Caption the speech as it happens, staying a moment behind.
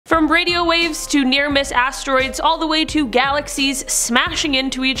From radio waves to near-miss asteroids all the way to galaxies smashing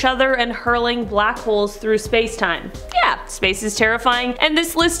into each other and hurling black holes through space-time. Yeah, space is terrifying, and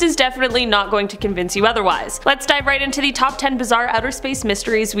this list is definitely not going to convince you otherwise. Let's dive right into the top 10 bizarre outer space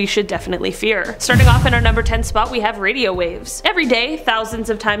mysteries we should definitely fear. Starting off in our number 10 spot, we have radio waves. Every day, thousands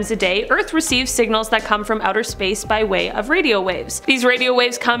of times a day, Earth receives signals that come from outer space by way of radio waves. These radio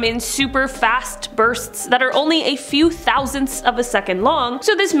waves come in super fast bursts that are only a few thousandths of a second long,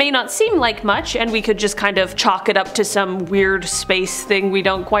 so this may not seem like much, and we could just kind of chalk it up to some weird space thing we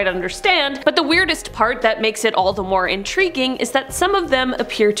don't quite understand, but the weirdest part that makes it all the more intriguing is that some of them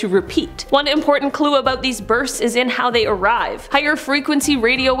appear to repeat. One important clue about these bursts is in how they arrive. Higher frequency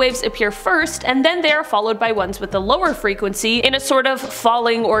radio waves appear first, and then they are followed by ones with a lower frequency in a sort of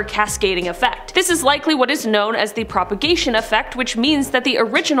falling or cascading effect. This is likely what is known as the propagation effect, which means that the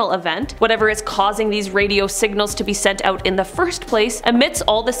original event, whatever is causing these radio signals to be sent out in the first place, emits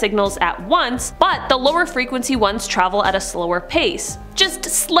all the signals at once, but the lower frequency ones travel at a slower pace. Just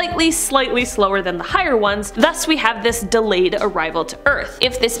slightly slower than the higher ones, thus we have this delayed arrival to Earth.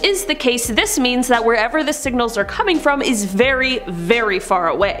 If this is the case, this means that wherever the signals are coming from is very far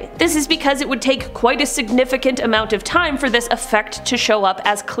away. This is because it would take quite a significant amount of time for this effect to show up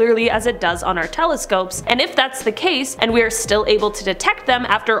as clearly as it does on our telescopes, and if that's the case, and we are still able to detect them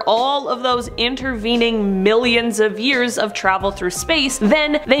after all of those intervening millions of years of travel through space,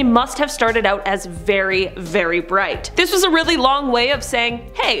 then they must have started out as very bright. This was a really long way of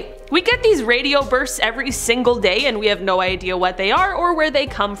saying, hey, we get these radio bursts every single day and we have no idea what they are or where they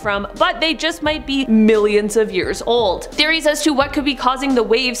come from, but they just might be millions of years old. Theories as to what could be causing the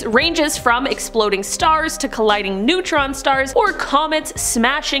waves ranges from exploding stars to colliding neutron stars, or comets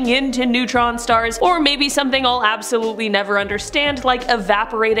smashing into neutron stars, or maybe something I'll absolutely never understand like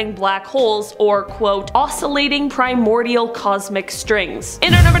evaporating black holes or quote, oscillating primordial cosmic strings.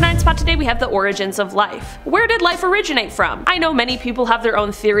 In our number 9 spot today we have the origins of life. Where did life originate from? I know many people have their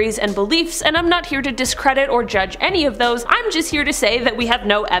own theories and beliefs, and I'm not here to discredit or judge any of those. I'm just here to say that we have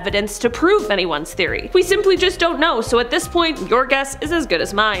no evidence to prove anyone's theory. We simply just don't know, so at this point, your guess is as good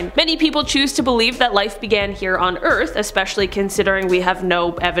as mine. Many people choose to believe that life began here on Earth, especially considering we have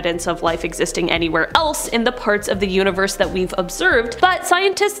no evidence of life existing anywhere else in the parts of the universe that we've observed, but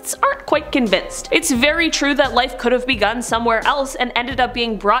scientists aren't quite convinced. It's very true that life could have begun somewhere else and ended up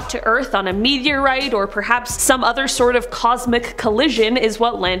being brought to Earth on a meteorite, or perhaps some other sort of cosmic collision is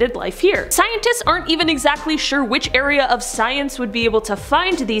what landed life here. Scientists aren't even exactly sure which area of science would be able to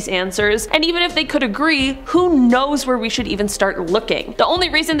find these answers, and even if they could agree, who knows where we should even start looking. The only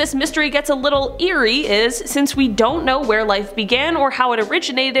reason this mystery gets a little eerie is, since we don't know where life began or how it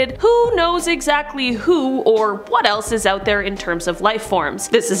originated, who knows exactly who or what else is out there in terms of life forms.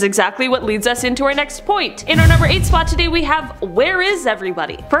 This is exactly what leads us into our next point. In our number 8 spot today we have, where is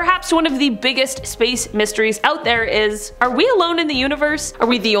everybody? Perhaps one of the biggest space mysteries out there is, are we alone in the universe? Are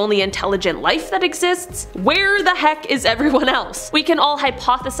we the only intelligent life that exists? Where the heck is everyone else? We can all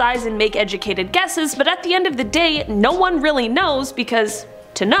hypothesize and make educated guesses, but at the end of the day, no one really knows, because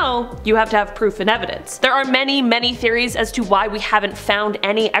to know, you have to have proof and evidence. There are many theories as to why we haven't found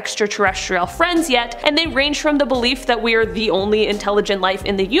any extraterrestrial friends yet, and they range from the belief that we are the only intelligent life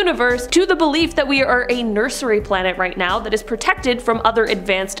in the universe to the belief that we are a nursery planet right now that is protected from other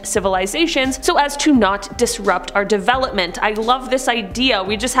advanced civilizations so as to not disrupt our development. I love this idea.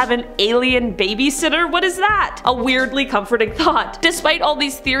 We just have an alien babysitter? What is that? A weirdly comforting thought. Despite all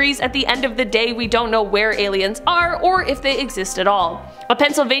these theories, at the end of the day, we don't know where aliens are or if they exist at all. A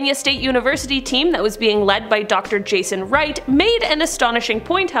Pennsylvania State University team that was being led by Dr. Jason Wright made an astonishing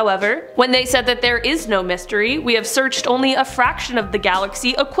point, however, when they said that there is no mystery. We have searched only a fraction of the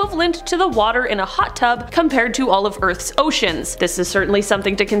galaxy equivalent to the water in a hot tub compared to all of Earth's oceans. This is certainly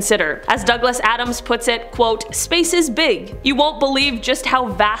something to consider. As Douglas Adams puts it, quote, space is big. You won't believe just how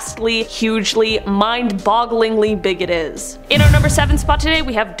vastly, hugely, mind-bogglingly big it is. In our number 7 spot today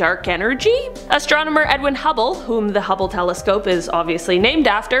we have dark energy. Astronomer Edwin Hubble, whom the Hubble telescope is obviously named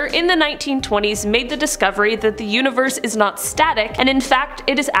after, in the 1920s made the discovery that the universe is not static, and in fact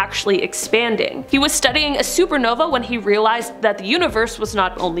it is actually expanding. He was studying a supernova when he realized that the universe was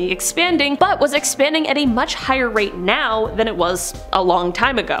not only expanding, but was expanding at a much higher rate now than it was a long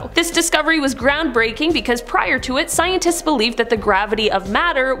time ago. This discovery was groundbreaking because prior to it, scientists believed that the gravity of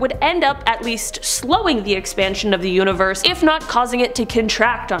matter would end up at least slowing the expansion of the universe, if not causing it to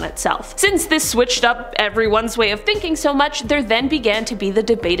contract on itself. Since this switched up everyone's way of thinking so much, there then began to be the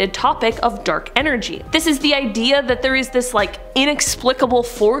debated topic of dark energy. This is the idea that there is this inexplicable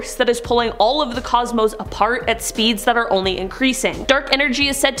force that is pulling all of the cosmos apart at speeds that are only increasing. Dark energy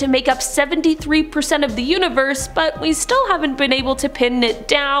is said to make up 73% of the universe, but we still haven't been able to pin it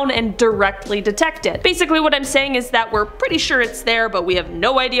down and directly detect it. Basically what I'm saying is that we're pretty sure it's there, but we have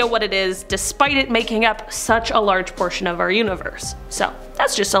no idea what it is, despite it making up such a large portion of our universe. So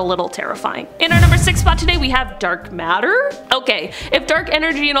that's just a little terrifying. In our number 6 spot today we have dark matter. Okay, if dark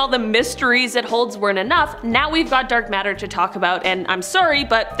energy and all the mysteries it holds weren't enough, now we've got dark matter to talk about, and I'm sorry,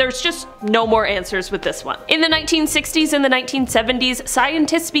 but there's just no more answers with this one. In the 1960s and the 1970s,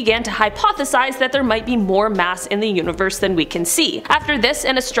 scientists began to hypothesize that there might be more mass in the universe than we can see. After this,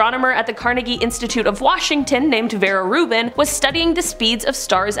 an astronomer at the Carnegie Institute of Washington named Vera Rubin was studying the speeds of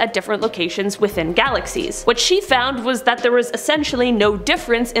stars at different locations within galaxies. What she found was that there was essentially no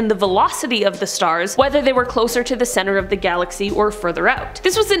difference in the velocity of the stars, whether they were closer to the center of the galaxy or further out.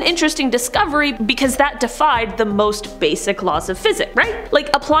 This was an interesting discovery because that defied the most basic laws of physics, right? Like,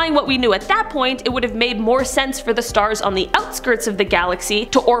 applying what we knew at that point, it would have made more sense for the stars on the outskirts of the galaxy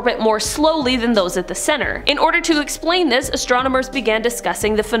to orbit more slowly than those at the center. In order to explain this, astronomers began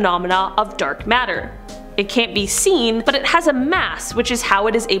discussing the phenomena of dark matter. It can't be seen, but it has a mass, which is how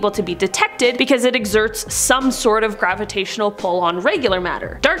it is able to be detected because it exerts some sort of gravitational pull on regular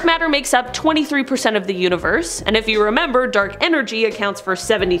matter. Dark matter makes up 23% of the universe, and if you remember, dark energy accounts for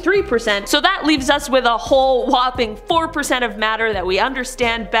 73%, so that leaves us with a whole whopping 4% of matter that we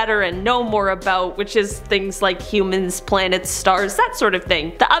understand better and know more about, which is things like humans, planets, stars, that sort of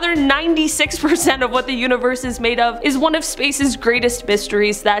thing. The other 96% of what the universe is made of is one of space's greatest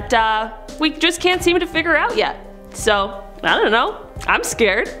mysteries that we just can't seem to figure out yet. So, I don't know. I'm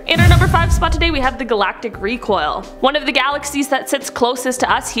scared. In our number 5 spot today we have the Galactic Recoil. One of the galaxies that sits closest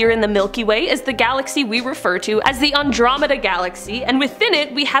to us here in the Milky Way is the galaxy we refer to as the Andromeda Galaxy, and within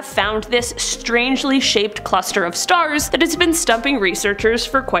it we have found this strangely shaped cluster of stars that has been stumping researchers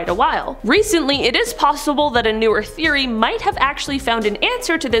for quite a while. Recently, it is possible that a newer theory might have actually found an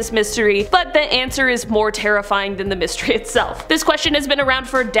answer to this mystery, but the answer is more terrifying than the mystery itself. This question has been around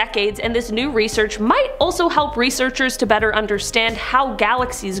for decades, and this new research might also help researchers to better understand how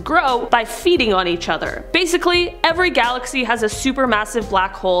galaxies grow by feeding on each other. Basically, every galaxy has a supermassive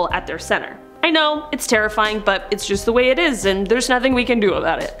black hole at their center. I know, it's terrifying, but it's just the way it is, and there's nothing we can do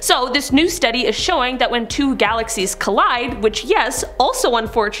about it. So this new study is showing that when two galaxies collide, which yes, also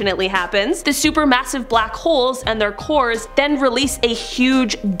unfortunately happens, the supermassive black holes and their cores then release a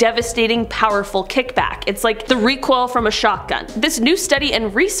huge, devastating, powerful kickback. It's like the recoil from a shotgun. This new study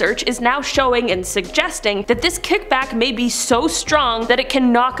and research is now showing and suggesting that this kickback may be so strong that it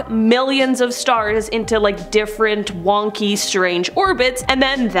can knock millions of stars into different wonky, strange orbits, and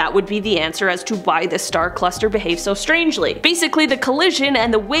then that would be the answer as to why this star cluster behaves so strangely. Basically, the collision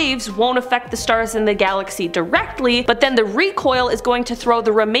and the waves won't affect the stars in the galaxy directly, but then the recoil is going to throw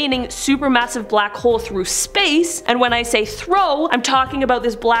the remaining supermassive black hole through space, and when I say throw, I'm talking about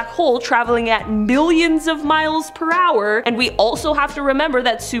this black hole traveling at millions of miles per hour, and we also have to remember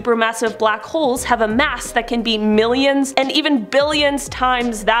that supermassive black holes have a mass that can be millions and even billions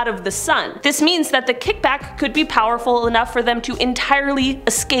times that of the sun. This means that the kickback could be powerful enough for them to entirely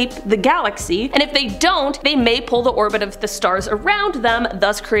escape the galaxy, and if they don't, they may pull the orbit of the stars around them,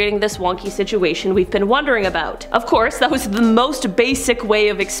 thus creating this wonky situation we've been wondering about. Of course, that was the most basic way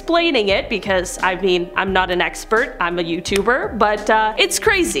of explaining it because, I mean, I'm not an expert, I'm a YouTuber, but it's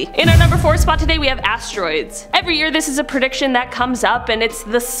crazy. In our number 4 spot today we have asteroids. Every year this is a prediction that comes up, and it's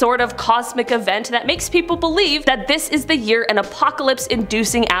the sort of cosmic event that makes people believe that this is the year an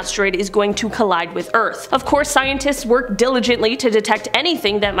apocalypse-inducing asteroid is going to collide with Earth. Of course, scientists work diligently to detect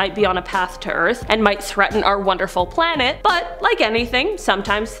anything that might be on a path to Earth and might threaten our wonderful planet, but like anything,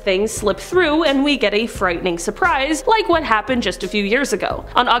 sometimes things slip through and we get a frightening surprise, like what happened just a few years ago.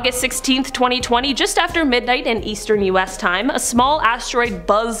 On August 16th, 2020, just after midnight in eastern US time, a small asteroid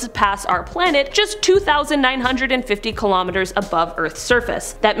buzzed past our planet just 2,950 kilometers above Earth's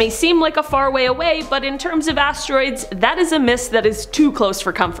surface. That may seem like a far way away, but in terms of asteroids, that is a miss that is too close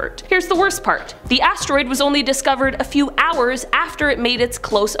for comfort. Here's the worst part. The asteroid was only discovered a few hours after it made its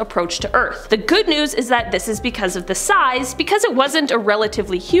close approach to Earth. The good news is that this is because of the size, because it wasn't a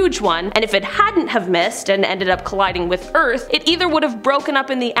relatively huge one, and if it hadn't have missed and ended up colliding with Earth, it either would have broken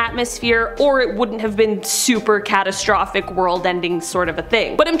up in the atmosphere or it wouldn't have been super catastrophic, world-ending sort of a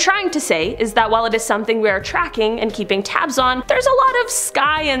thing. What I'm trying to say is that while it is something we are tracking and keeping tabs on, there's a lot of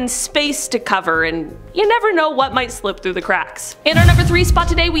sky and space to cover, and you never know what might slip through the cracks. In our number 3 spot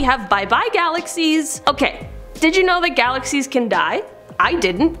today we have Bye Galaxies. Okay, did you know that galaxies can die? I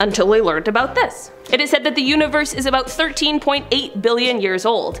didn't until I learned about this. It is said that the universe is about 13.8 billion years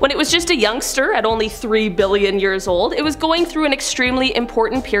old. When it was just a youngster at only 3 billion years old, it was going through an extremely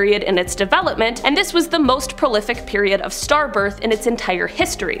important period in its development, and this was the most prolific period of star birth in its entire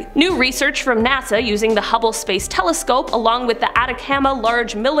history. New research from NASA using the Hubble Space Telescope along with the Atacama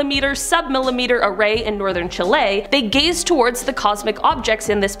Large Millimeter Submillimeter Array in northern Chile, they gazed towards the cosmic objects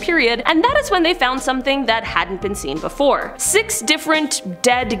in this period, and that is when they found something that hadn't been seen before. 6 different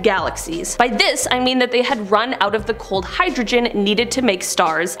dead galaxies. By this, I mean that they had run out of the cold hydrogen needed to make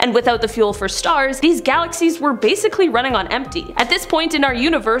stars, and without the fuel for stars, these galaxies were basically running on empty. At this point in our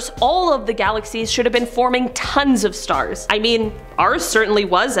universe, all of the galaxies should have been forming tons of stars. I mean, ours certainly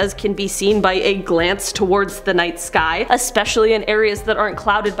was, as can be seen by a glance towards the night sky, especially in areas that aren't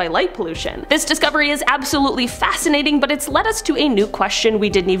clouded by light pollution. This discovery is absolutely fascinating, but it's led us to a new question we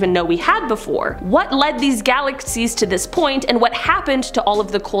didn't even know we had before. What led these galaxies to this point, and what happened to all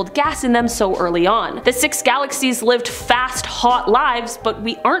of the cold gas in them so early on? The 6 galaxies lived fast, hot lives, but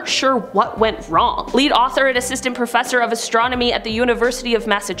we aren't sure what went wrong. Lead author and assistant professor of astronomy at the University of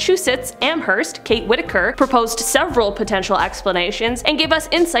Massachusetts, Amherst, Kate Whitaker, proposed several potential explanations and gave us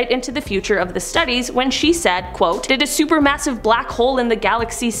insight into the future of the studies when she said, quote, "Did a supermassive black hole in the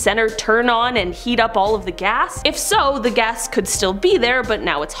galaxy's center turn on and heat up all of the gas? If so, the gas could still be there, but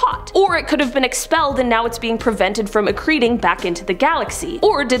now it's hot. Or it could have been expelled and now it's being prevented from accreting back into the galaxy.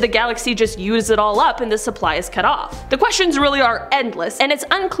 Or did the galaxy just use it all up and the supply is cut off?" The questions really are endless, and it's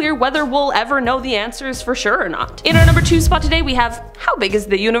unclear whether we'll ever know the answers for sure or not. In our number 2 spot today, we have how big is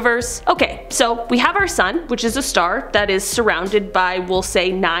the universe? Okay, so we have our sun, which is a star that is surrounded by, we'll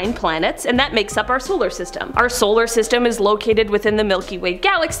say, 9 planets, and that makes up our solar system. Our solar system is located within the Milky Way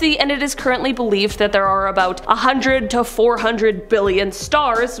galaxy, and it is currently believed that there are about 100 to 400 billion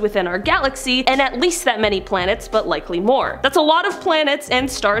stars within our galaxy, and at least that many planets, but likely more. That's a lot of planets and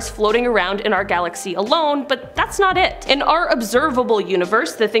stars floating around in our galaxy alone, but that's not it. In our observable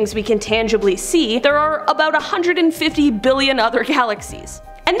universe, the things we can tangibly see, there are about 150 billion other galaxies.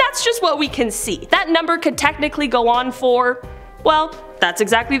 And that's just what we can see. That number could technically go on for, well, that's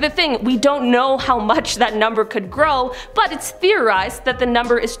exactly the thing. We don't know how much that number could grow, but it's theorized that the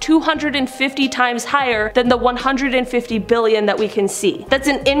number is 250 times higher than the 150 billion that we can see. That's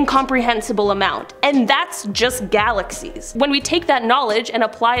an incomprehensible amount, and that's just galaxies. When we take that knowledge and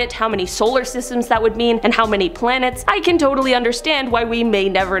apply it to how many solar systems that would mean and how many planets, I can totally understand why we may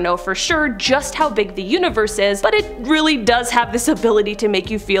never know for sure just how big the universe is, but it really does have this ability to make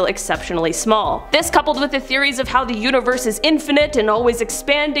you feel exceptionally small. This, coupled with the theories of how the universe is infinite and always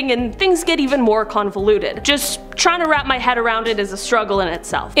expanding, and things get even more convoluted. Just trying to wrap my head around it is a struggle in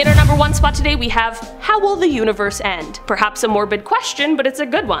itself. In our number 1 spot today, we have how will the universe end? Perhaps a morbid question, but it's a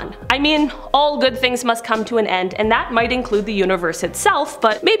good one. I mean, all good things must come to an end, and that might include the universe itself,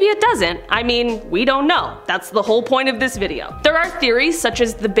 but maybe it doesn't. I mean, we don't know. That's the whole point of this video. There are theories such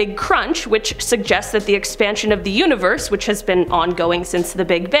as the Big Crunch, which suggests that the expansion of the universe, which has been ongoing since the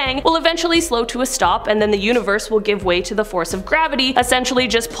Big Bang, will eventually slow to a stop, and then the universe will give way to the force of gravity, essentially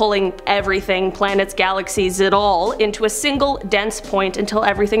just pulling everything, planets, galaxies, it all, into a single dense point until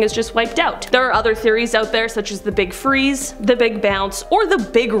everything is just wiped out. There are other theories out there such as the Big Freeze, the Big Bounce, or the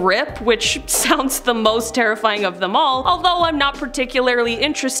Big Rip, which sounds the most terrifying of them all, although I'm not particularly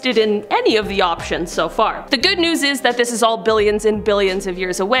interested in any of the options so far. The good news is that this is all billions and billions of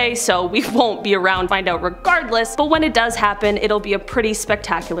years away, so we won't be around to find out regardless, but when it does happen, it'll be a pretty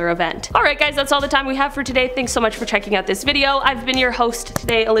spectacular event. Alright guys, that's all the time we have for today. Thanks so much for checking out this video. I've been your host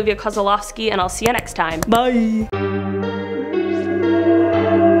today, Olivia Kozolowski, and I'll see you next time. Bye!